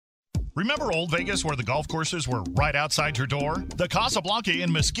Remember Old Vegas where the golf courses were right outside your door? The Casablanca in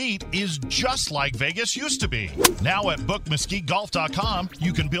Mesquite is just like Vegas used to be. Now at bookmesquitegolf.com,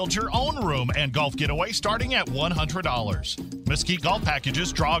 you can build your own room and golf getaway starting at $100. Mesquite Golf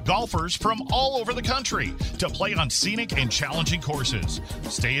Packages draw golfers from all over the country to play on scenic and challenging courses.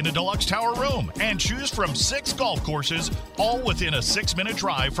 Stay in a deluxe tower room and choose from 6 golf courses, all within a 6-minute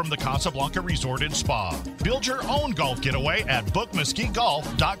drive from the Casablanca Resort and Spa. Build your own golf getaway at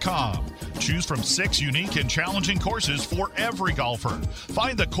bookmesquitegolf.com. Choose from 6 unique and challenging courses for every golfer.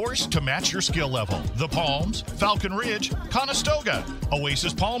 Find the course to match your skill level. The Palms, Falcon Ridge, Conestoga,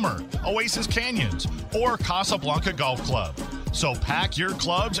 Oasis Palmer, Oasis Canyons, or Casablanca Golf Club. So pack your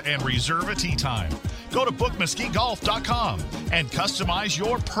clubs and reserve a tee time. Go to bookmesquitegolf.com and customize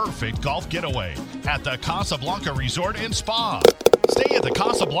your perfect golf getaway at the Casablanca Resort and Spa. Stay at the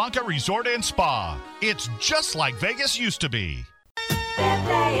Casablanca Resort and Spa. It's just like Vegas used to be. They're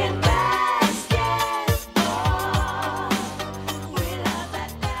playing basketball. We love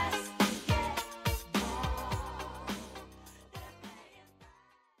that basketball.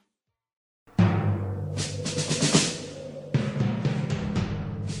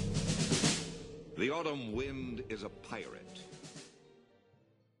 The autumn wind is a pirate.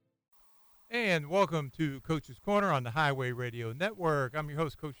 And welcome to Coach's Corner on the Highway Radio Network. I'm your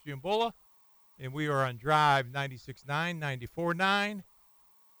host, Coach Jim Bulla, and we are on Drive 96.9, 94.9,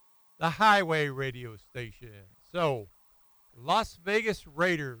 the Highway Radio Station. So, Las Vegas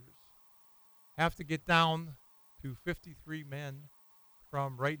Raiders have to get down to 53 men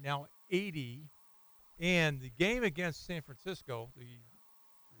from right now 80. And the game against San Francisco, the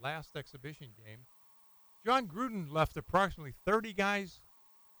last exhibition game, John Gruden left approximately 30 guys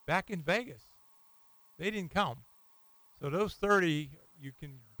back in Vegas. They didn't come. So those 30, you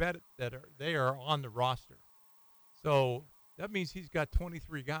can bet that they are on the roster. So that means he's got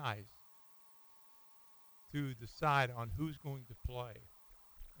 23 guys to decide on who's going to play.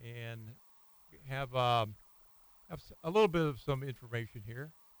 And have a little bit of some information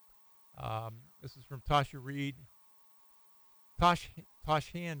here. This is from Tashan Reed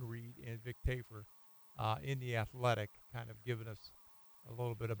and Vic Tafer in The Athletic, kind of giving us a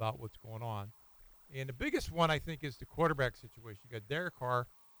little bit about what's going on. And the biggest one, I think, is the quarterback situation. You got Derek Carr,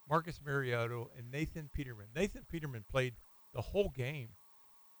 Marcus Mariota, and Nathan Peterman. Nathan Peterman played the whole game.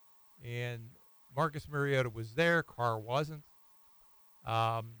 And Marcus Mariota was there. Carr wasn't.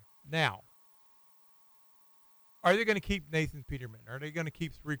 Now, are they going to keep Nathan Peterman? Are they going to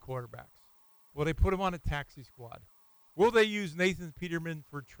keep 3 quarterbacks? Will they put him on a taxi squad? Will they use Nathan Peterman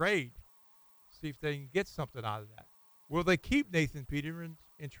for trade? See if they can get something out of that. Will they keep Nathan Peterman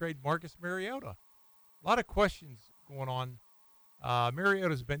and trade Marcus Mariota? A lot of questions going on.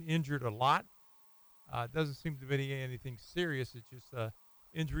 Mariota's been injured a lot. Doesn't seem to be anything serious. It's just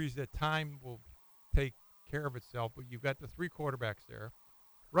injuries that time will take care of itself. But you've got the 3 quarterbacks there.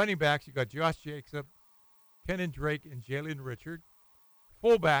 Running backs, you've got Josh Jacobs, Kenan Drake, and Jalen Richard.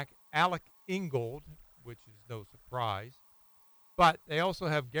 Fullback, Alec Ingold, which is no surprise. But they also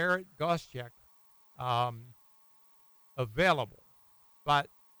have Garrett Goschek available. But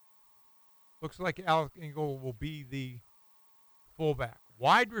looks like Alec Ingold will be the fullback.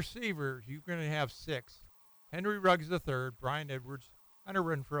 Wide receivers, you're going to have 6. Henry Ruggs III, Brian Edwards, Hunter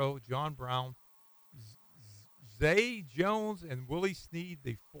Renfrow, John Brown, Zay Jones, and Willie Snead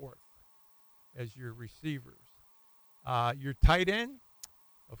the 4th as your receivers. Your tight end,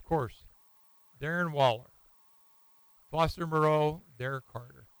 of course, Darren Waller, Foster Moreau, Derek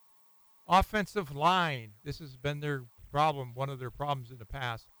Carter. Offensive line, this has been their problem, one of their problems in the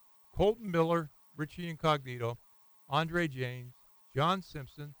past. Colton Miller, Richie Incognito, Andre James, John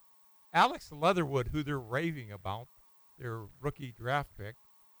Simpson, Alex Leatherwood, who they're raving about, their rookie draft pick,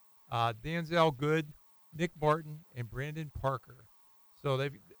 Denzel Good, Nick Martin, and Brandon Parker. So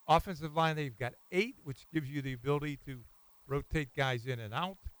they've offensive line, they've got 8, which gives you the ability to rotate guys in and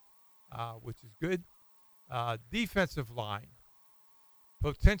out, which is good. Defensive line,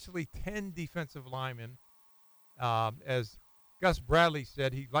 potentially 10 defensive linemen. As Gus Bradley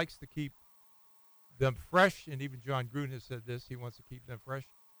said, he likes to keep them fresh, and even John Gruden has said this. He wants to keep them fresh.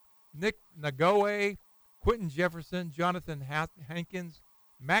 Nick Nagoe, Quentin Jefferson, Jonathan Hankins,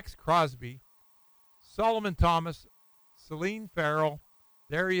 Max Crosby, Solomon Thomas, Celine Farrell,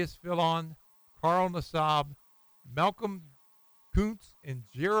 Darius Fillon, Carl Nassab, Malcolm Kuntz, and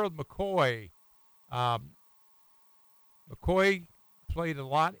Gerald McCoy. McCoy played a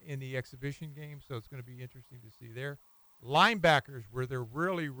lot in the exhibition game, so it's going to be interesting to see there. Linebackers, where they're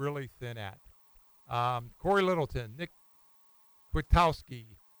really, really thin at. Corey Littleton, Nick Kwiatkowski,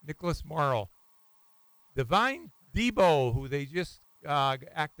 Nicholas Morrow. Divine Debo, who they just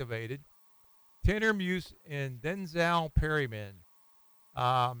activated. Tanner Muse and Denzel Perryman.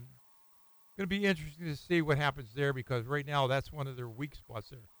 Going to be interesting to see what happens there because right now that's one of their weak spots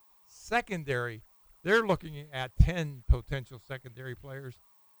there. Secondary, they're looking at 10 potential secondary players.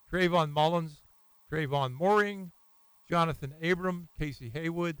 Trayvon Mullins, Trayvon Mooring, Jonathan Abram, Casey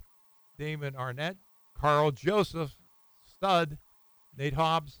Haywood, Damon Arnett, Carl Joseph, Stud, Nate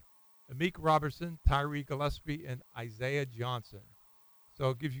Hobbs, Amik Robertson, Tyree Gillespie, and Isaiah Johnson. So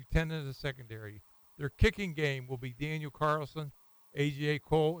it gives you 10 in the secondary. Their kicking game will be Daniel Carlson, A.J.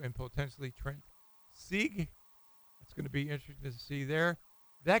 Cole, and potentially Trent Sieg. That's going to be interesting to see there.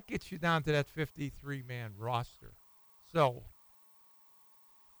 That gets you down to that 53-man roster. So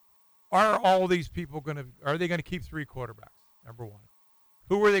are all these people are they going to keep 3 quarterbacks? Number one.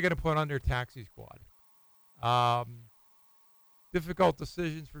 Who are they going to put on their taxi squad? Difficult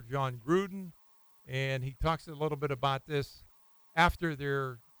decisions for John Gruden, and he talks a little bit about this after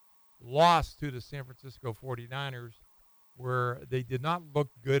their loss to the San Francisco 49ers, where they did not look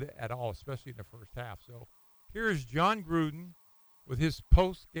good at all, especially in the first half. So here's John Gruden with his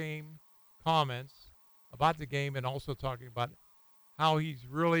post-game comments about the game and also talking about how he's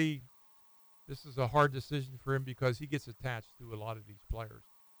really, this is a hard decision for him because he gets attached to a lot of these players.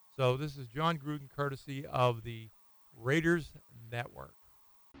 So this is John Gruden, courtesy of the Raiders Network.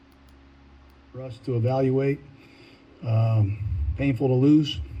 For us to evaluate, painful to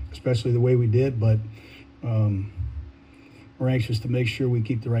lose, especially the way we did, but we're anxious to make sure we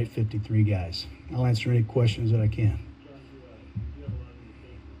keep the right 53 guys. I'll answer any questions that I can.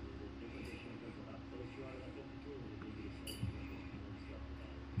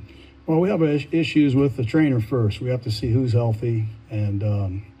 Well, we have issues with the trainer first. We have to see who's healthy, and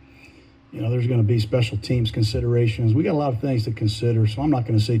there's going to be special teams considerations. We got a lot of things to consider, so I'm not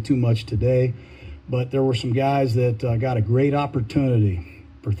going to say too much today. But there were some guys that got a great opportunity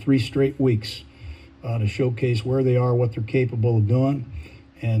for 3 straight weeks to showcase where they are, what they're capable of doing,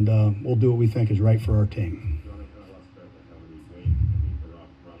 and we'll do what we think is right for our team.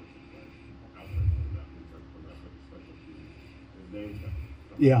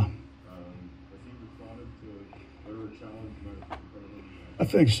 Yeah. I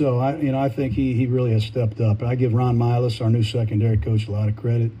think so. I think he really has stepped up. I give Ron Milas, our new secondary coach, a lot of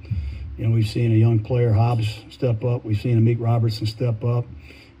credit. We've seen a young player, Hobbs, step up. We've seen Amik Robertson step up.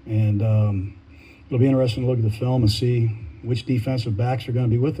 And it'll be interesting to look at the film and see which defensive backs are going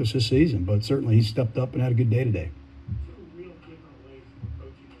to be with us this season. But certainly he stepped up and had a good day today.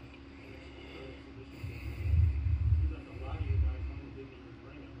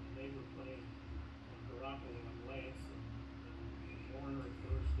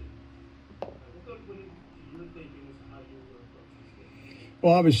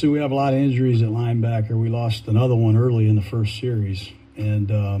 Well, obviously, we have a lot of injuries at linebacker. We lost another one early in the first series,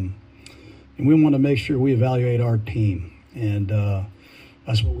 and we want to make sure we evaluate our team, and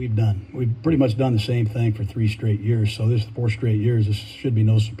that's what we've done. We've pretty much done the same thing for 3 straight years, so this is 4 straight years. This should be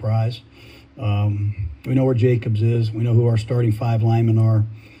no surprise. We know where Jacobs is. We know who our starting 5 linemen are,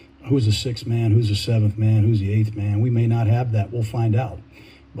 who's the 6th man, who's the 7th man, who's the 8th man. We may not have that. We'll find out.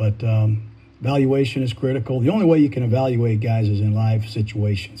 But evaluation is critical. The only way you can evaluate guys is in live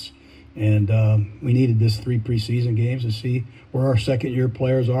situations. And we needed this 3 preseason games to see where our second-year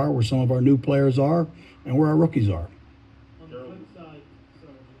players are, where some of our new players are, and where our rookies are. On the flip side,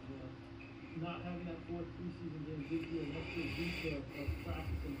 not having that 4th preseason game gives you an extra week of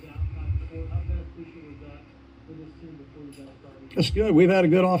practice and downtime before. How beneficial was that for this team before you got started? That's good. We've had a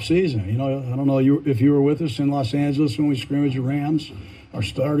good offseason. I don't know if you were with us in Los Angeles when we scrimmaged the Rams. Our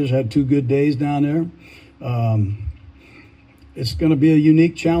starters had 2 good days down there. It's going to be a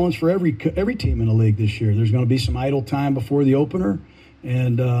unique challenge for every team in the league this year. There's going to be some idle time before the opener.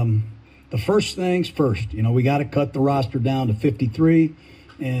 And the first things first, we got to cut the roster down to 53.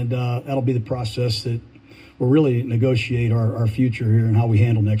 And that'll be the process that we'll really negotiate our future here and how we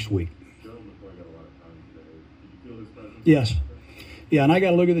handle next week. Yes. Yeah, and I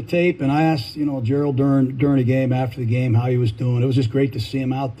got to look at the tape, and I asked, Gerald during the game, after the game, how he was doing. It was just great to see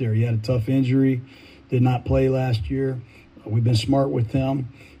him out there. He had a tough injury, did not play last year. We've been smart with him,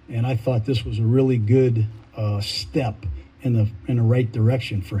 and I thought this was a really good step in the right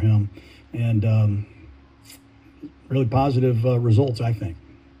direction for him, and really positive results, I think.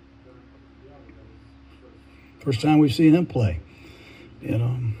 First time we've seen him play.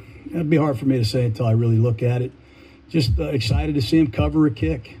 It'd be hard for me to say until I really look at it. Just excited to see him cover a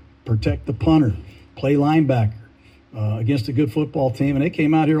kick, protect the punter, play linebacker against a good football team. And they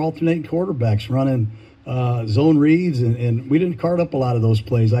came out here alternating quarterbacks, running zone reads, and we didn't card up a lot of those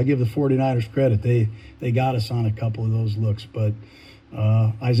plays. I give the 49ers credit. They got us on a couple of those looks. But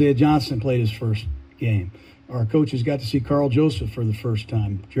Isaiah Johnson played his first game. Our coaches got to see Carl Joseph for the first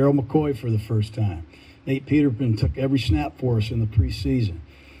time, Gerald McCoy for the first time. Nate Peterman took every snap for us in the preseason.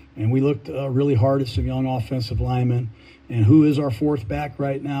 And we looked really hard at some young offensive linemen. And who is our fourth back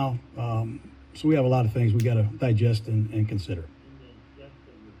right now? So we have a lot of things we got to digest and consider.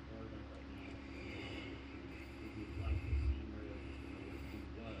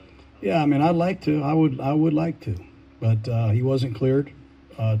 Yeah, I mean, I'd like to. I would like to, but he wasn't cleared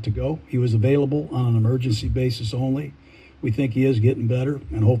to go. He was available on an emergency basis only. We think he is getting better,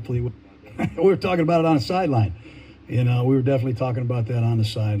 and hopefully, we were talking about it on the sideline. We were definitely talking about that on the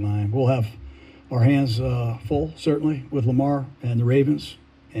sideline. We'll have our hands full, certainly, with Lamar and the Ravens,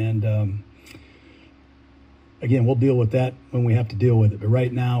 and again, we'll deal with that when we have to deal with it. But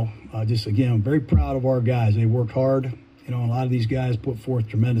right now, just again, I'm very proud of our guys. They worked hard. A lot of these guys put forth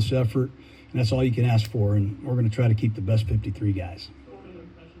tremendous effort, and that's all you can ask for. And we're going to try to keep the best 53 guys.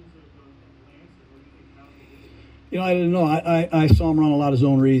 I didn't know. I saw him run a lot of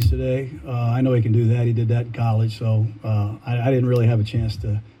zone reads today. I know he can do that. He did that in college, so I didn't really have a chance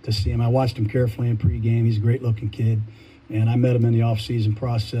to see him. I watched him carefully in pregame. He's a great-looking kid, and I met him in the off-season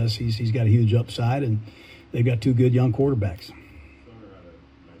process. He's got a huge upside, and they've got two good young quarterbacks.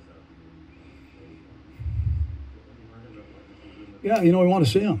 Yeah, we want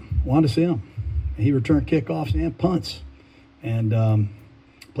to see him. He returned kickoffs and punts, and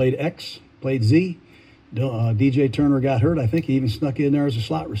played X, played Z. DJ Turner got hurt. I think he even snuck in there as a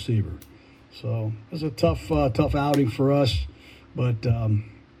slot receiver. So it was a tough outing for us, but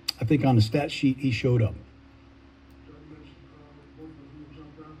I think on the stat sheet he showed up.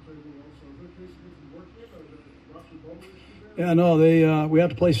 Yeah, no, we have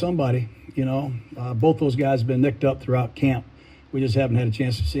to play somebody. Both those guys have been nicked up throughout camp. We just haven't had a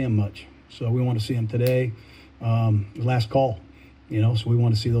chance to see them much. So we want to see them today. Last call, so we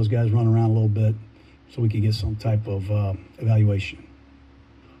want to see those guys run around a little bit so we can get some type of evaluation.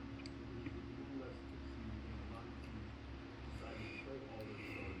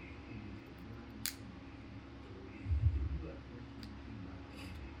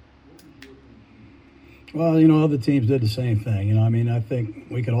 Well, other teams did the same thing. I think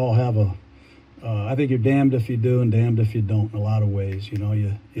we could all have I think you're damned if you do and damned if you don't in a lot of ways.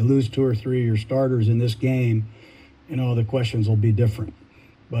 You lose two or three of your starters in this game, the questions will be different.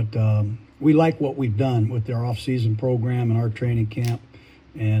 But we like what we've done with our off-season program and our training camp.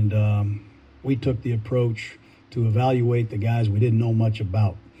 And we took the approach to evaluate the guys we didn't know much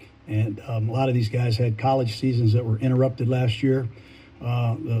about. And a lot of these guys had college seasons that were interrupted last year.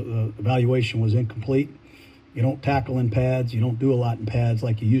 The evaluation was incomplete. You don't tackle in pads. You don't do a lot in pads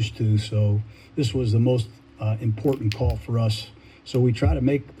like you used to. So this was the most important call for us. So we try to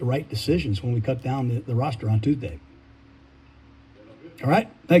make the right decisions when we cut down the roster on Tuesday. All right.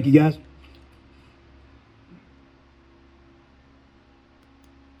 Thank you, guys.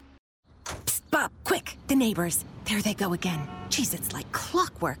 Psst, Bob, quick. The neighbors. There they go again. Jeez, it's like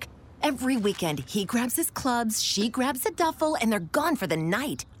clockwork. Every weekend, he grabs his clubs, she grabs a duffel, and they're gone for the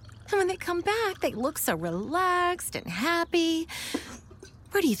night. And when they come back, they look so relaxed and happy.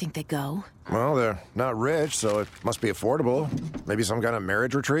 Where do you think they go? Well, they're not rich, so it must be affordable. Maybe some kind of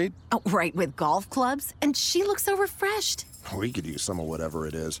marriage retreat? Oh, right, with golf clubs. And she looks so refreshed. We could use some of whatever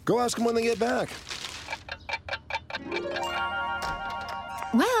it is. Go ask them when they get back.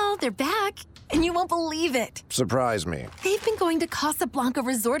 Well, they're back, and you won't believe it. Surprise me. They've been going to Casablanca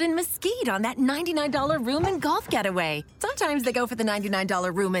Resort in Mesquite on that $99 room and golf getaway. Sometimes they go for the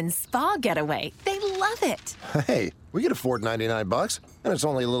 $99 room and spa getaway. They love it. Hey, we can afford $99, and it's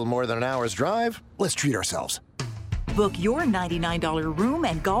only a little more than an hour's drive. Let's treat ourselves. Book your $99 room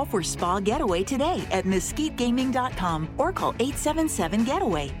and golf or spa getaway today at mesquitegaming.com or call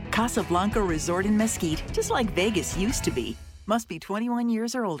 877-GETAWAY. Casablanca Resort in Mesquite, just like Vegas used to be. Must be 21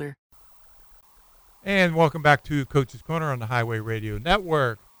 years or older. And welcome back to Coach's Corner on the Highway Radio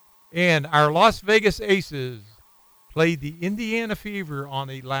Network. And our Las Vegas Aces played the Indiana Fever on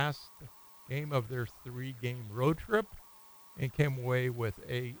the last game of their 3-game road trip and came away with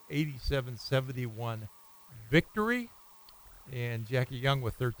a 87-71 victory. And Jackie Young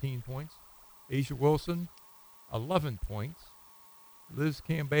with 13 points. Asia Wilson, 11 points. Liz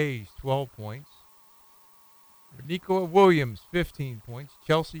Cambage, 12 points. Nico Williams, 15 points.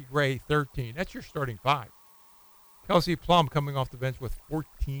 Chelsea Gray, 13. That's your starting 5. Kelsey Plum coming off the bench with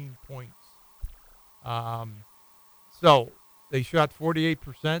 14 points. So they shot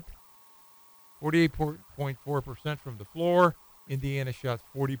 48%, 48.4% from the floor. Indiana shot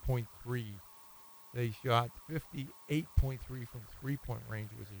 40.3. They shot 58.3 from three-point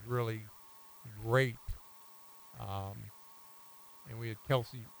range, which is really great. And we had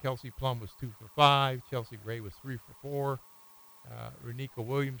Kelsey Plum was 2 for 5. Chelsea Gray was 3 for 4. Renika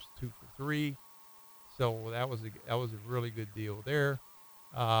Williams 2 for 3. So that was a really good deal there.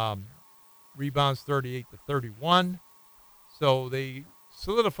 Rebounds 38 to 31. So they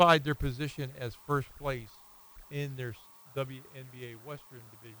solidified their position as first place in their WNBA Western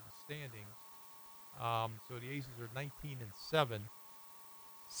Division standings. So the Aces are 19-7.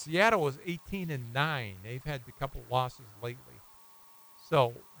 Seattle is 18-9. They've had a couple losses lately.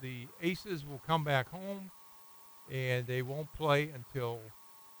 So the Aces will come back home, and they won't play until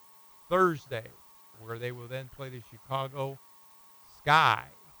Thursday, where they will then play the Chicago Sky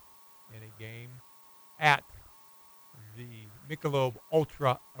in a game at the Michelob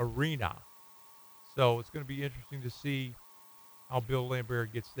Ultra Arena. So it's going to be interesting to see how Bill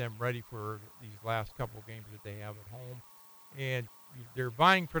Lambert gets them ready for these last couple of games that they have at home. And they're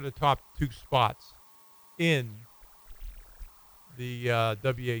vying for the top 2 spots in the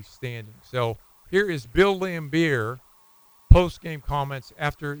WA standing. So here is Bill Lambert post-game comments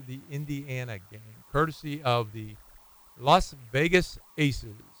after the Indiana game, courtesy of the Las Vegas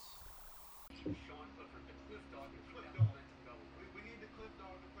Aces.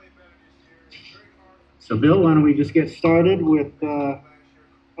 So, Bill, why don't we just get started with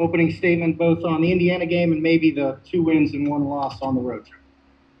opening statement both on the Indiana game and maybe the 2 wins and 1 loss on the road trip?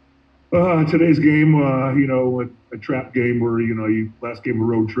 Today's game, a trap game where last game a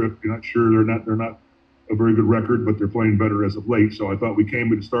road trip. You're not sure they're not a very good record, but they're playing better as of late. So I thought we came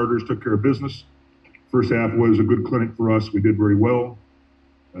with the starters, took care of business. First half was a good clinic for us. We did very well.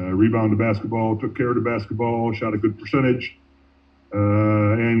 Rebounded the basketball, took care of the basketball, shot a good percentage.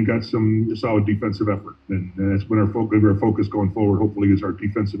 And got some solid defensive effort. And that's been our focus going forward, hopefully, is our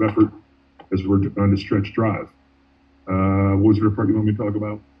defensive effort as we're on the stretch drive. What was the part you want me to talk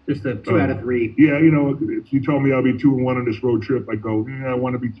about? Just a 2 out of 3. Yeah, if you told me I'll be 2-1 on this road trip, I'd go, I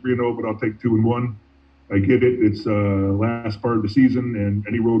want to be 3-0, but I'll take 2-1. I get it. It's last part of the season, and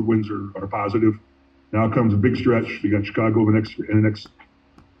any road wins are positive. Now comes a big stretch. We got Chicago in the next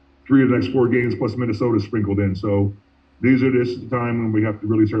 3 of the next 4 games, plus Minnesota sprinkled in. So this is the time when we have to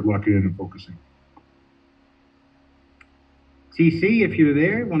really start locking in and focusing. TC, if you're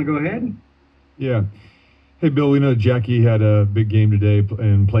there, want to go ahead? Yeah. Hey, Bill, we know Jackie had a big game today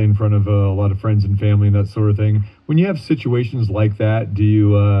and play in front of a lot of friends and family and that sort of thing. When you have situations like that, do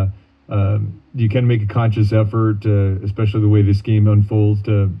you kind of make a conscious effort, especially the way this game unfolds,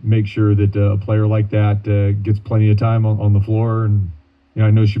 to make sure that a player like that gets plenty of time on the floor? And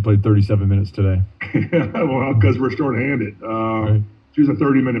I know she played 37 minutes today. Well, because we're short-handed. Right. She's a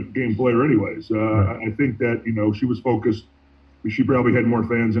 30-minute game player anyways. Right. I think that, she was focused. She probably had more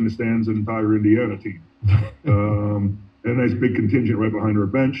fans in the stands than the entire Indiana team. And a nice big contingent right behind her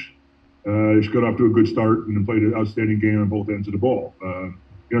bench. She got off to a good start and then played an outstanding game on both ends of the ball.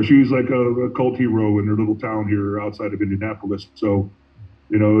 She's like a cult hero in her little town here outside of Indianapolis. So,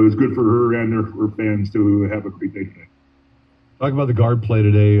 it was good for her and her fans to have a great day today. Talk about the guard play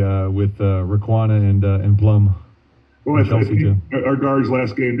today with Raquana and Plum. Well, I think our guards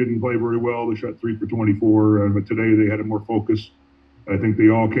last game didn't play very well. They shot 3 for 24, but today they had a more focus. I think they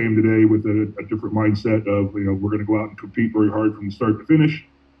all came today with a different mindset of, we're going to go out and compete very hard from start to finish,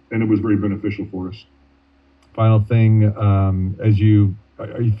 and it was very beneficial for us. Final thing, as you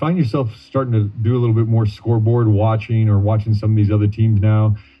find yourself starting to do a little bit more scoreboard watching or watching some of these other teams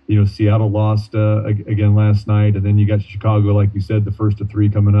now. Seattle lost again last night, and then you got Chicago, like you said, the first of 3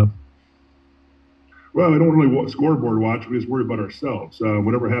 coming up. Well, I don't really scoreboard watch. We just worry about ourselves.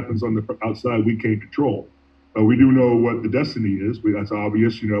 Whatever happens on the outside, we can't control. We do know what the destiny is. That's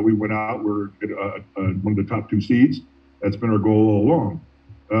obvious. We went out. We're one of the top 2 seeds. That's been our goal all along.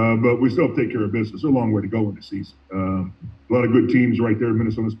 But we still have to take care of business. There's a long way to go in the season. A lot of good teams right there.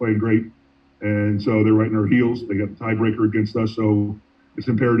 Minnesota's playing great. And so they're right in our heels. They got the tiebreaker against us. So it's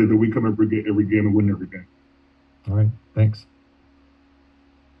imperative that we come every game and win every game. All right. Thanks.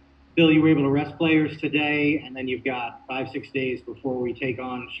 Bill, you were able to rest players today, and then you've got 5-6 days before we take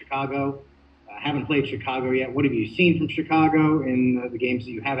on Chicago. Haven't played Chicago yet. What have you seen from Chicago in the games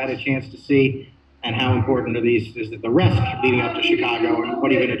that you have had a chance to see? And how important are these? Is it the rest leading up to Chicago, and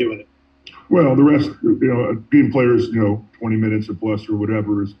what are you going to do with it? Well, the rest, being players, 20 minutes or plus or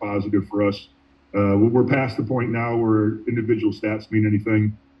whatever is positive for us. We're past the point now where individual stats mean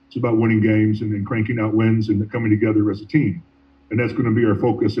anything. It's about winning games and then cranking out wins and coming together as a team. And that's going to be our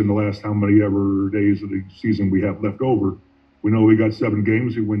focus in the last how many ever days of the season we have left over. We know we got 7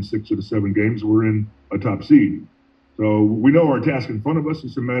 games. We win 6 of the 7 games. We're in a top seed. So we know our task in front of us.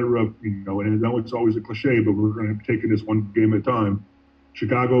 It's a matter of, and I know it's always a cliche, but we're going to be taking this one game at a time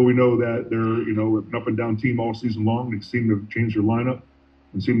Chicago, we know that they're, an up and down team all season long. They seem to change their lineup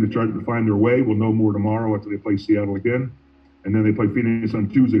and seem to try to find their way. We'll know more tomorrow after they play Seattle again. And then they play Phoenix on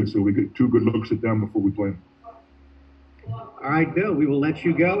Tuesday, so we get 2 good looks at them before we play them. All right, Bill, we will let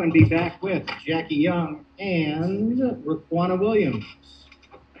you go and be back with Jackie Young and Raquana Williams.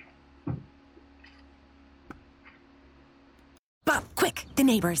 Bob, quick, the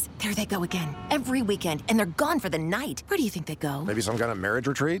neighbors. There they go again. Every weekend, and they're gone for the night. Where do you think they go? Maybe some kind of marriage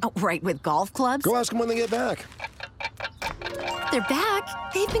retreat? Oh, right, with golf clubs? Go ask them when they get back. They're back.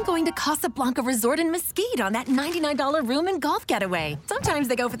 They've been going to Casablanca Resort in Mesquite on that $99 room and golf getaway. Sometimes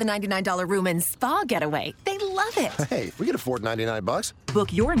they go for the $99 room and spa getaway. They love it. Hey, we can afford $99.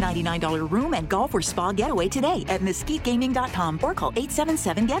 Book your $99 room and golf or spa getaway today at mesquitegaming.com or call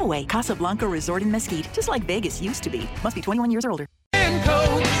 877-GETAWAY. Casablanca Resort in Mesquite, just like Vegas used to be. Must be 21 years or older.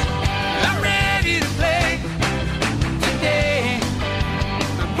 Coach, I'm ready to play today.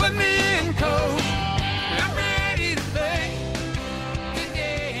 Put me in, coach. I'm ready to play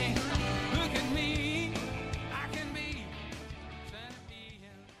today. Look at me, I can be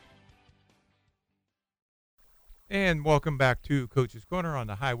And welcome back to Coach's Corner on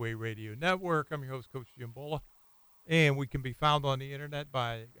the Highway Radio Network. I'm your host, Coach Jim Bola. And we can be found on the internet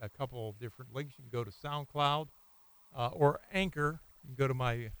by a couple of different links. You can go to SoundCloud or Anchor. You can go to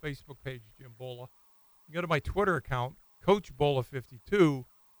my Facebook page, Jim Bola. You can go to my Twitter account, Coach Bola52.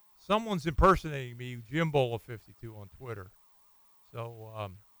 Someone's impersonating me, Jim Bola52 on Twitter. So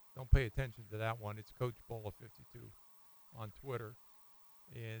don't pay attention to that one. It's Coach Bola52 on Twitter.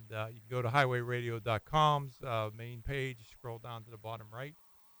 And you can go to highwayradio.com's main page, scroll down to the bottom right,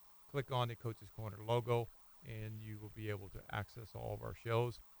 click on the Coach's Corner logo, and you will be able to access all of our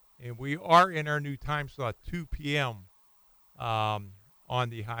shows. And we are in our new time slot, 2 p.m. On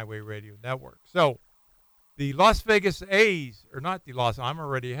the Highway Radio Network. So the Las Vegas A's, or not the I'm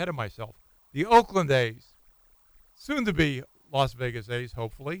already ahead of myself, the Oakland A's, soon to be Las Vegas A's,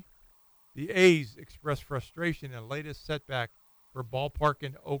 hopefully. The A's expressed frustration in the latest setback for ballpark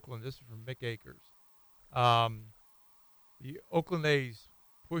in Oakland. This is from Mick Akers. The Oakland A's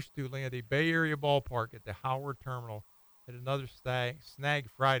pushed to land a Bay Area ballpark at the Howard Terminal at another snag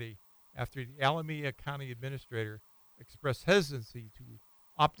Friday after the Alameda County Administrator expressed hesitancy to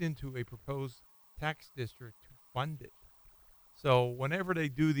opt into a proposed tax district to fund it. So whenever they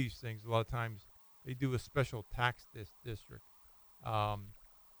do these things, a lot of times they do a special tax district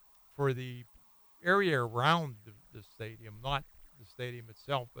for the area around the stadium, not the stadium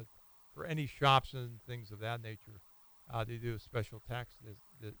itself, but for any shops and things of that nature. They do a special tax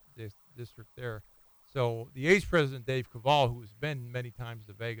district there. So the A's president, Dave Cavall, who has been many times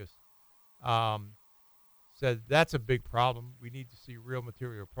to Vegas, said that's a big problem. We need to see real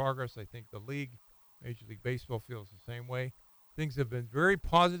material progress. I think the league, Major League Baseball, feels the same way. Things have been very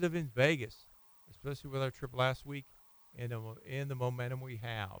positive in Vegas, especially with our trip last week and the momentum we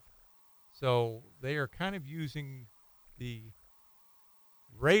have. So they are kind of using the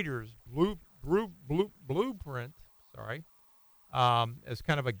Raiders blueprint, as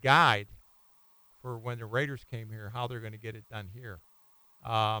kind of a guide for when the Raiders came here, how they're going to get it done here.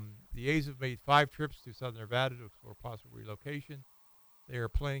 The A's have made 5 trips to Southern Nevada to explore possible relocation. They are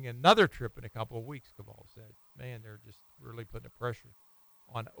planning another trip in a couple of weeks, Cavall said. Man, they're just really putting the pressure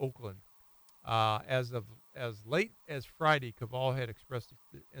on Oakland. As late as Friday, Cavall had expressed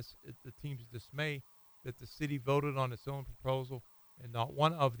the team's dismay that the city voted on its own proposal and not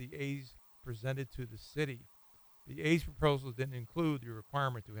one of the A's presented to the city. The A's proposal didn't include the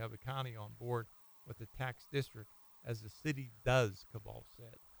requirement to have the county on board with the tax district, as the city does, Cavall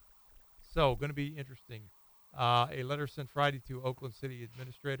said. So, going to be interesting. A letter sent Friday to Oakland City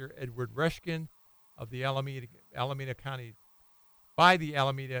Administrator Edward Reshkin of the Alameda County, by the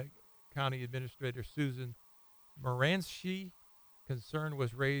Alameda County Administrator Susan Moransky. Concern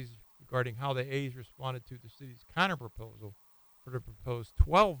was raised regarding how the A's responded to the city's counterproposal for the proposed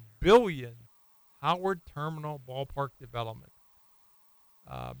 $12 billion Howard Terminal ballpark development.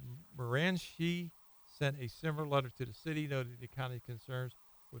 Moransky sent a similar letter to the city, noting the county concerns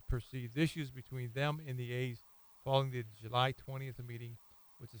with perceived issues between them and the A's following the July 20th meeting,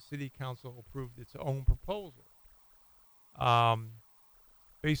 which the city council approved its own proposal.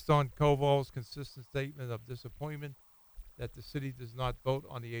 Based on Cavall's consistent statement of disappointment that the city does not vote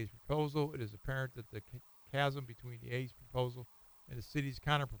on the A's proposal, it is apparent that the chasm between the A's proposal and the city's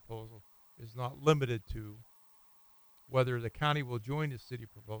counterproposal is not limited to whether the county will join the city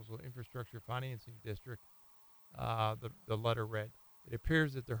proposal infrastructure financing district, the letter read. It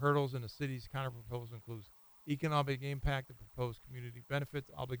appears that the hurdles in the city's counterproposal includes economic impact of proposed community benefits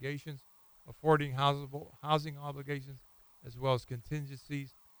obligations, affording housing obligations, as well as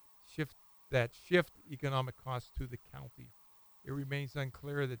contingencies shift economic costs to the county. It remains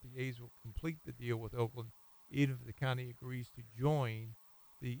unclear that the A's will complete the deal with Oakland, even if the county agrees to join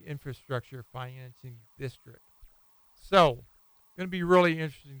the infrastructure financing district. So, going to be really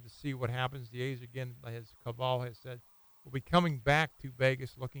interesting to see what happens. The A's, again, as Cabal has said, will be coming back to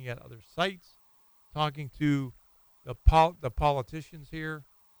Vegas, looking at other sites, talking to the politicians here,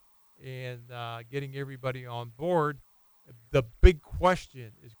 and getting everybody on board. The big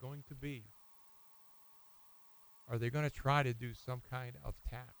question is going to be, are they going to try to do some kind of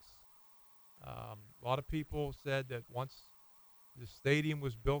tax? A lot of people said that once the stadium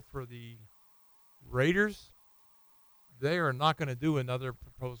was built for the Raiders, they are not going to do another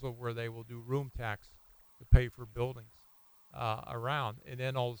proposal where they will do room tax to pay for buildings around. And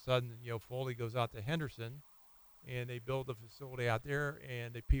then all of a sudden, Foley goes out to Henderson, and they build a facility out there,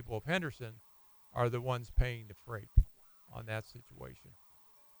 and the people of Henderson are the ones paying the freight on that situation.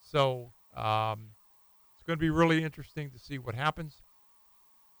 So it's going to be really interesting to see what happens.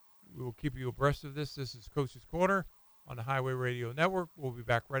 We will keep you abreast of this. This is Coach's Corner on the Highway Radio Network. We'll be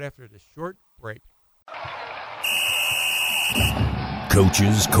back right after this short break.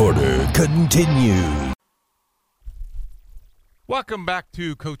 Coach's Corner continues. Welcome back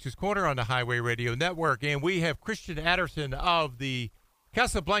to Coach's Corner on the Highway Radio Network, and we have Christian Adderson of the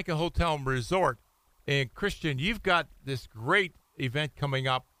Casablanca Hotel and Resort. And Christian, you've got this great event coming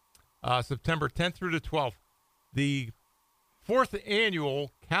up September 10th through the 12th, the 4th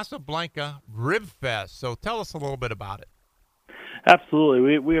annual Casablanca Rib Fest. So tell us a little bit about it.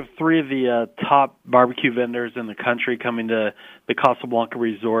 Absolutely. We have three of the top barbecue vendors in the country coming to the Casablanca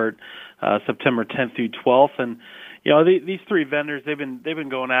Resort September 10th through 12th. And, these three vendors, they've been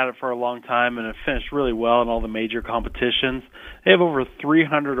going at it for a long time and have finished really well in all the major competitions. They have over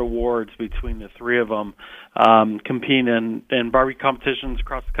 300 awards between the three of them competing in barbecue competitions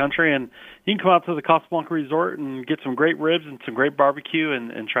across the country. And you can come out to the Casablanca Resort and get some great ribs and some great barbecue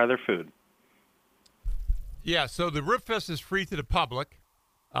and try their food. Yeah, so the Rib Fest is free to the public.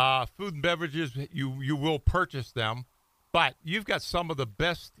 Food and beverages, you will purchase them. But you've got some of the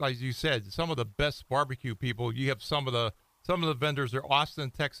best, like you said, some of the best barbecue people. You have some of the vendors are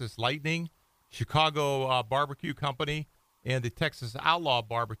Austin, Texas Lightning, Chicago Barbecue Company, and the Texas Outlaw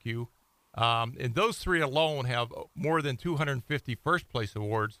Barbecue. And those three alone have more than 250 first place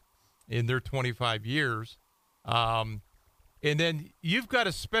awards in their 25 years. And then you've got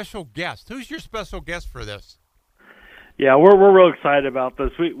a special guest. Who's your special guest for this? Yeah, we're real excited about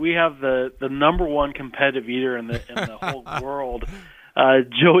this. We have the number one competitive eater in the whole world,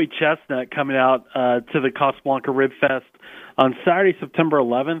 Joey Chestnut, coming out to the Casablanca Rib Fest on Saturday, September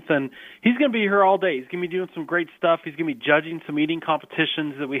 11th, and he's going to be here all day. He's going to be doing some great stuff. He's going to be judging some eating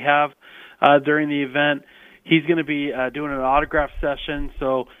competitions that we have during the event. He's going to be doing an autograph session.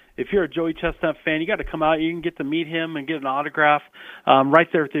 So if you're a Joey Chestnut fan, you got to come out. You can get to meet him and get an autograph right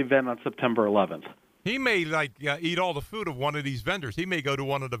there at the event on September 11th. He may eat all the food of one of these vendors. He may go to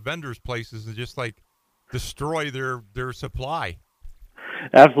one of the vendors' places and just destroy their supply.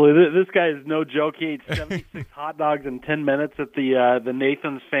 Absolutely, this guy is no joke. He ate 76 hot dogs in 10 minutes at the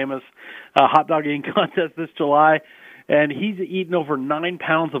Nathan's famous hot dog eating contest this July, and he's eaten over 9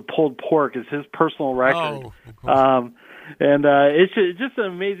 pounds of pulled pork is his personal record. Oh, of course. And it's just an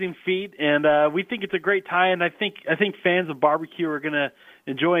amazing feat, and we think it's a great tie. And I think fans of barbecue are going to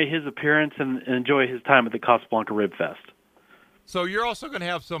enjoy his appearance and enjoy his time at the Casablanca Rib Fest. So you're also going to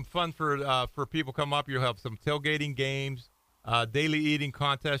have some fun for people come up. You'll have some tailgating games, daily eating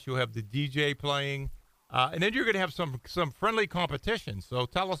contests. You'll have the DJ playing, and then you're going to have some friendly competitions. So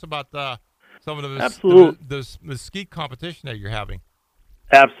tell us about some of the mesquite competition that you're having.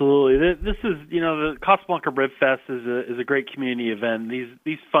 Absolutely. This is, the Casablanca Rib Fest is a great community event.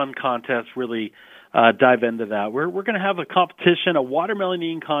 These fun contests really dive into that. We're going to have a competition, a watermelon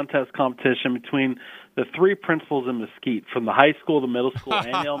eating contest competition between the three principals in Mesquite, from the high school, the middle school,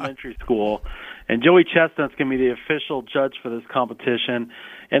 and the elementary school. And Joey Chestnut's going to be the official judge for this competition.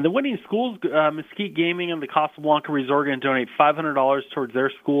 And the winning schools, Mesquite Gaming and the Casablanca Resort, are going to donate $500 towards their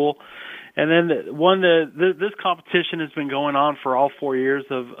school. And then this competition has been going on for all 4 years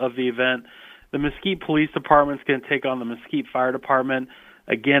of the event. The Mesquite Police Department is going to take on the Mesquite Fire Department,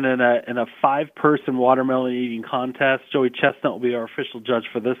 again in a 5-person watermelon eating contest. Joey Chestnut will be our official judge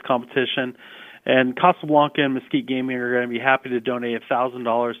for this competition. And Casablanca and Mesquite Gaming are going to be happy to donate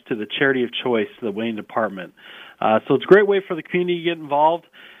 $1,000 to the charity of choice, to the winning department. So it's a great way for the community to get involved.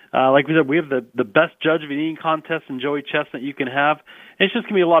 Like we said, we have the best judge of an eating contest in Joey Chestnut you can have. And it's just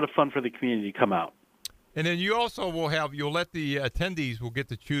going to be a lot of fun for the community to come out. And then you also you'll let the attendees will get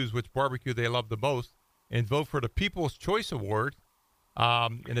to choose which barbecue they love the most. and vote for the People's Choice Award.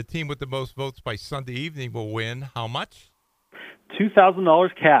 And the team with the most votes by Sunday evening will win how much? $2,000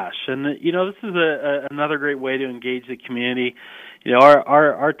 cash. And, this is another great way to engage the community.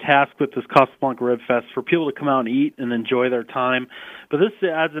 Our task with this Casablanca Rib Fest for people to come out and eat and enjoy their time. But this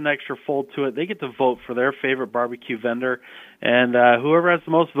adds an extra fold to it. They get to vote for their favorite barbecue vendor, and whoever has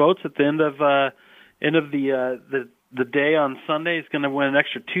the most votes at the end of the day on Sunday is going to win an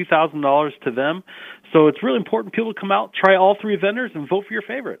extra $2,000 to them. So it's really important people to come out, try all three vendors, and vote for your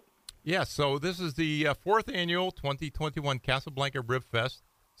favorite. Yeah, so this is the fourth annual 2021 Casablanca Rib Fest,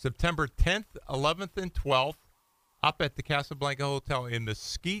 September 10th, 11th, and 12th, up at the Casablanca Hotel in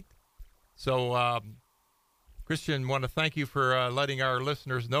Mesquite. So, Christian, want to thank you for letting our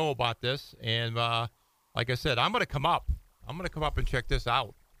listeners know about this. And like I said, I'm going to come up. I'm going to come up and check this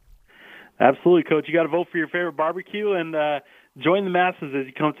out. Absolutely, Coach. You got to vote for your favorite barbecue and join the masses as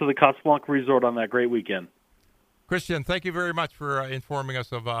you come to the Casablanca Resort on that great weekend. Christian, thank you very much for informing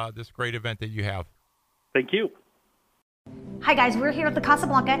us of this great event that you have. Thank you. Hi guys, we're here at the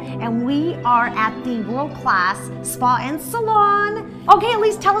Casablanca and we are at the world-class spa and salon. Okay,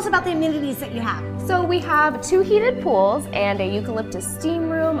 Elise, tell us about the amenities that you have. So we have 2 heated pools and a eucalyptus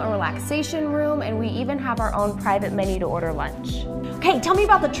steam room, a relaxation room, and we even have our own private menu to order lunch. Okay, tell me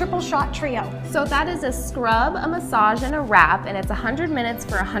about the triple shot trio. So that is a scrub, a massage, and a wrap, and it's 100 minutes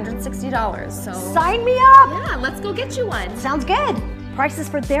for $160. So sign me up! Yeah, let's go get you one. Sounds good. Prices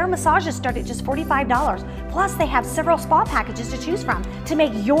for their massages start at just $45. Plus, they have several spa packages to choose from to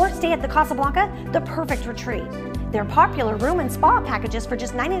make your stay at the Casablanca the perfect retreat. Their popular room and spa packages for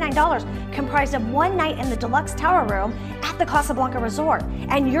just $99 comprised of 1 night in the deluxe tower room at the Casablanca Resort,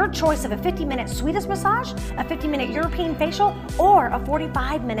 and your choice of a 50-minute Swedish massage, a 50-minute European facial, or a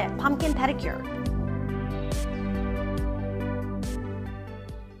 45-minute pumpkin pedicure.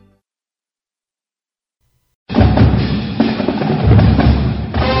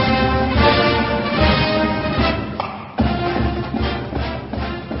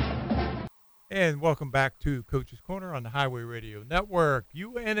 And welcome back to Coach's Corner on the Highway Radio Network.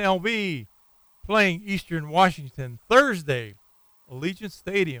 UNLV playing Eastern Washington Thursday, Allegiant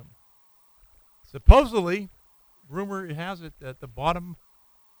Stadium. Supposedly, rumor has it that the bottom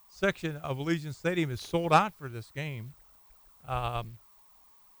section of Allegiant Stadium is sold out for this game.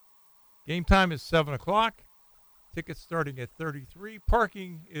 Game time is 7 o'clock. Tickets starting at $33.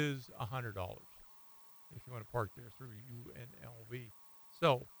 Parking is $100 if you want to park there through UNLV.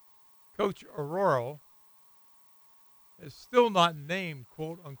 So, Coach Aurora is still not named,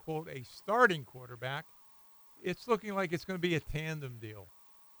 quote-unquote, a starting quarterback. It's looking like it's going to be a tandem deal.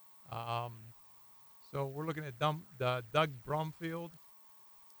 So we're looking at Doug Brumfield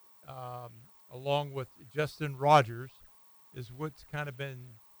along with Justin Rogers is what's kind of been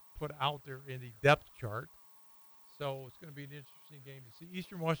put out there in the depth chart. So it's going to be an interesting game to see.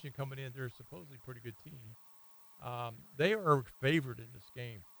 Eastern Washington coming in, they're supposedly a pretty good team. They are favored in this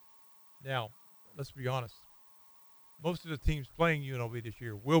game. Now, let's be honest. Most of the teams playing UNLV this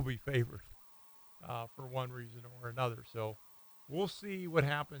year will be favored for one reason or another. So we'll see what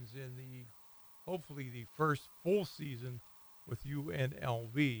happens in hopefully the first full season with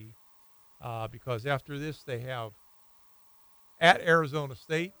UNLV because after this they have at Arizona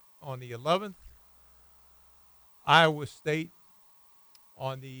State on the 11th, Iowa State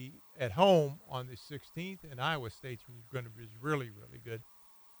at home on the 16th, and Iowa State's going to be really, really good.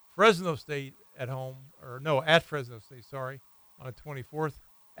 Fresno State at Fresno State, on the 24th.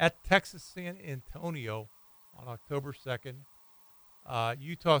 At Texas San Antonio on October 2nd.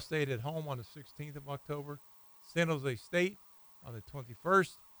 Utah State at home on the 16th of October. San Jose State on the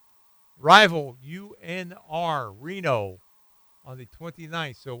 21st. Rival UNR Reno on the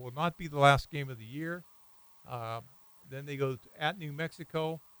 29th. So it will not be the last game of the year. Then they go at New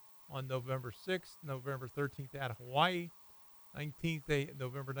Mexico on November 6th. November 13th at Hawaii.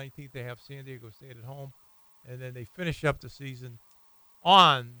 November 19th, they have San Diego State at home. And then they finish up the season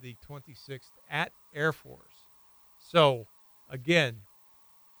on the 26th at Air Force. So, again,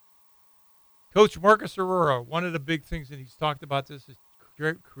 Coach Marcus Aurora, one of the big things that he's talked about this is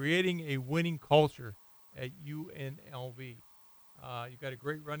creating a winning culture at UNLV. You've got a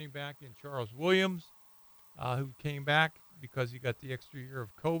great running back in Charles Williams who came back because he got the extra year of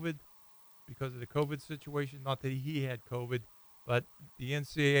COVID because of the COVID situation. Not that he had COVID, but the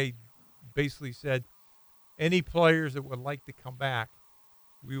NCAA basically said any players that would like to come back,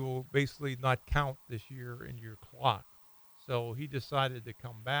 we will basically not count this year in your clock. So he decided to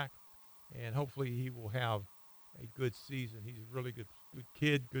come back, and hopefully he will have a good season. He's a really good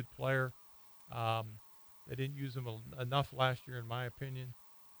kid, good player. They didn't use him enough last year, in my opinion.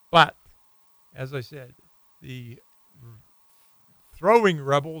 But as I said, the throwing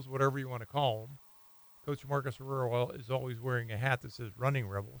rebels, whatever you want to call them. Coach Marcus Arroyo is always wearing a hat that says Running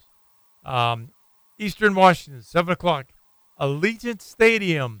Rebels. Eastern Washington, 7 o'clock, Allegiant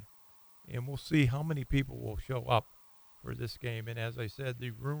Stadium. And we'll see how many people will show up for this game. And as I said,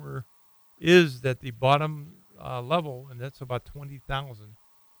 the rumor is that the bottom level, and that's about 20,000,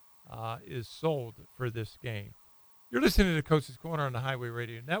 is sold for this game. You're listening to Coach's Corner on the Highway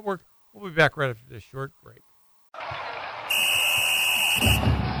Radio Network. We'll be back right after this short break.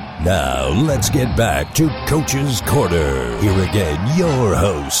 Now, let's get back to Coach's Corner. Here again, your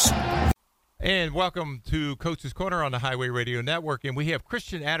host. And welcome to Coach's Corner on the Highway Radio Network. And we have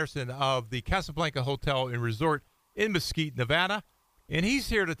Christian Anderson of the Casablanca Hotel and Resort in Mesquite, Nevada. And he's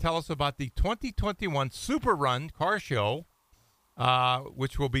here to tell us about the 2021 Super Run Car Show,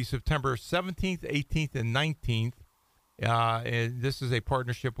 which will be September 17th, 18th, and 19th. And this is a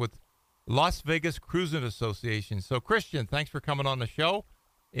partnership with Las Vegas Cruising Association. So, Christian, thanks for coming on the show.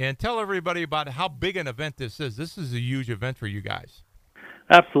 And tell everybody about how big an event this is. This is a huge event for you guys.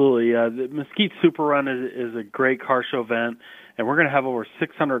 Absolutely. The Mesquite Super Run is a great car show event, and we're going to have over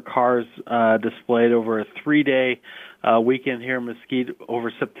 600 cars displayed over a 3-day weekend here in Mesquite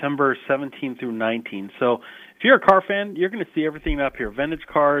over September 17th through 19th. So if you're a car fan, you're going to see everything up here: vintage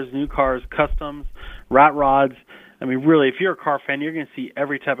cars, new cars, customs, rat rods. I mean, really, if you're a car fan, you're going to see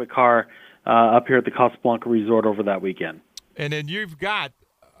every type of car up here at the Casablanca Resort over that weekend. And then you've got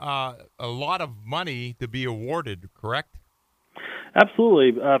a lot of money to be awarded, correct?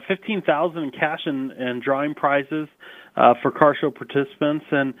 Absolutely. $15,000 in cash and drawing prizes for car show participants,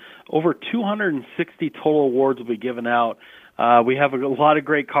 and over 260 total awards will be given out. We have a lot of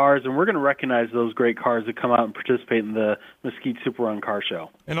great cars, and we're going to recognize those great cars that come out and participate in the Mesquite Super Run Car Show.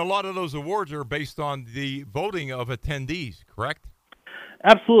 And a lot of those awards are based on the voting of attendees, correct?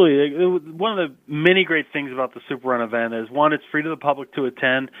 Absolutely. One of the many great things about the Super Run event is, one, it's free to the public to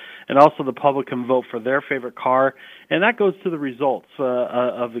attend, and also the public can vote for their favorite car, and that goes to the results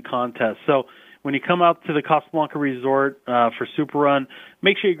of the contest. So when you come out to the Casablanca Resort for Super Run,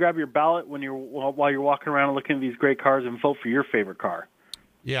 make sure you grab your ballot while you're walking around and looking at these great cars, and vote for your favorite car.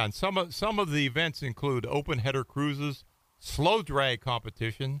 Yeah, and some of the events include open header cruises, slow drag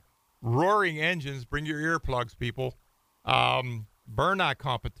competition, roaring engines. Bring your earplugs, people. Burnout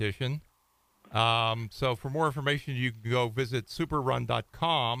competition. So for more information, you can go visit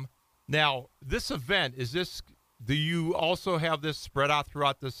superrun.com. Now, this event, do you also have this spread out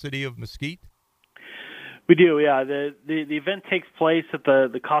throughout the city of Mesquite? We do, yeah. The event takes place at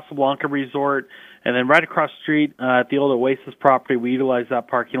the Casablanca Resort, and then right across the street at the old Oasis property, we utilize that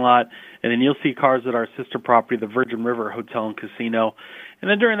parking lot, and then you'll see cars at our sister property, the Virgin River Hotel and Casino. And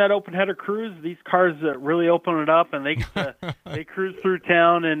then during that open header cruise, these cars really open it up, and they cruise through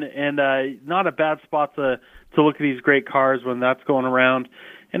town, and not a bad spot to look at these great cars when that's going around.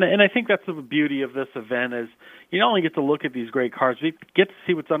 And I think that's the beauty of this event is you not only get to look at these great cars, we get to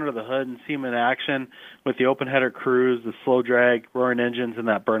see what's under the hood and see them in action with the open header cruise, the slow drag, roaring engines, and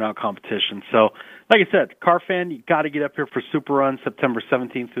that burnout competition. So, like I said, car fan, you got to get up here for Super Run September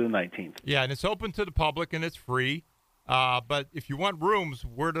 17th through the 19th. Yeah, and it's open to the public and it's free. But if you want rooms,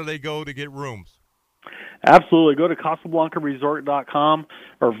 where do they go to get rooms? Absolutely. Go to CasablancaResort.com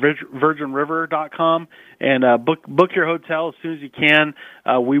or VirginRiver.com and book your hotel as soon as you can.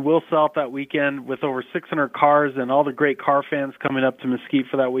 We will sell out that weekend with over 600 cars and all the great car fans coming up to Mesquite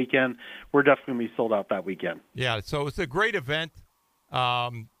for that weekend. We're definitely going to be sold out that weekend. Yeah, so it's a great event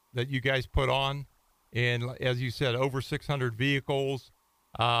that you guys put on. And as you said, over 600 vehicles.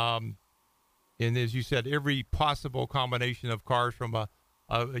 And as you said, every possible combination of cars from a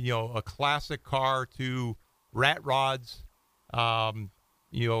classic car to rat rods, and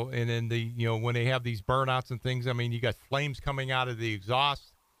then when they have these burnouts and things, I mean, you got flames coming out of the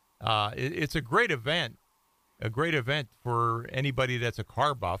exhaust. It's a great event for anybody that's a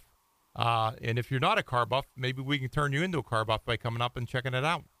car buff. And if you're not a car buff, maybe we can turn you into a car buff by coming up and checking it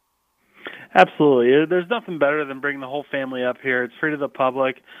out. Absolutely. There's nothing better than bringing the whole family up here. It's free to the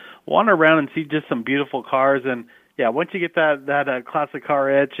public. Wander around and see just some beautiful cars. And, yeah, once you get that classic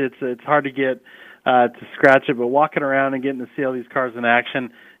car itch, it's hard to get to scratch it. But walking around and getting to see all these cars in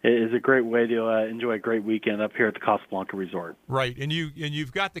action is a great way to enjoy a great weekend up here at the Casablanca Resort. Right. And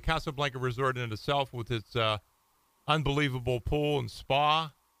you've got the Casablanca Resort in itself with its unbelievable pool and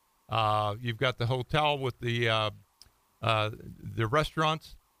spa. You've got the hotel with the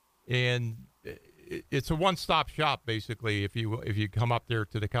restaurants. And it's a one-stop shop, basically, if you come up there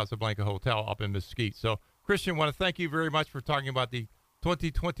to the Casablanca Hotel up in Mesquite. So, Christian, I want to thank you very much for talking about the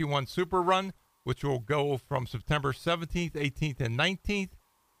 2021 Super Run, which will go from September 17th, 18th, and 19th.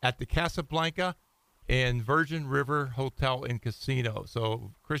 at the Casablanca and Virgin River Hotel and Casino.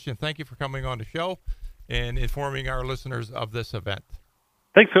 So, Christian, thank you for coming on the show and informing our listeners of this event.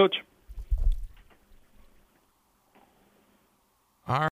 Thanks, Coach.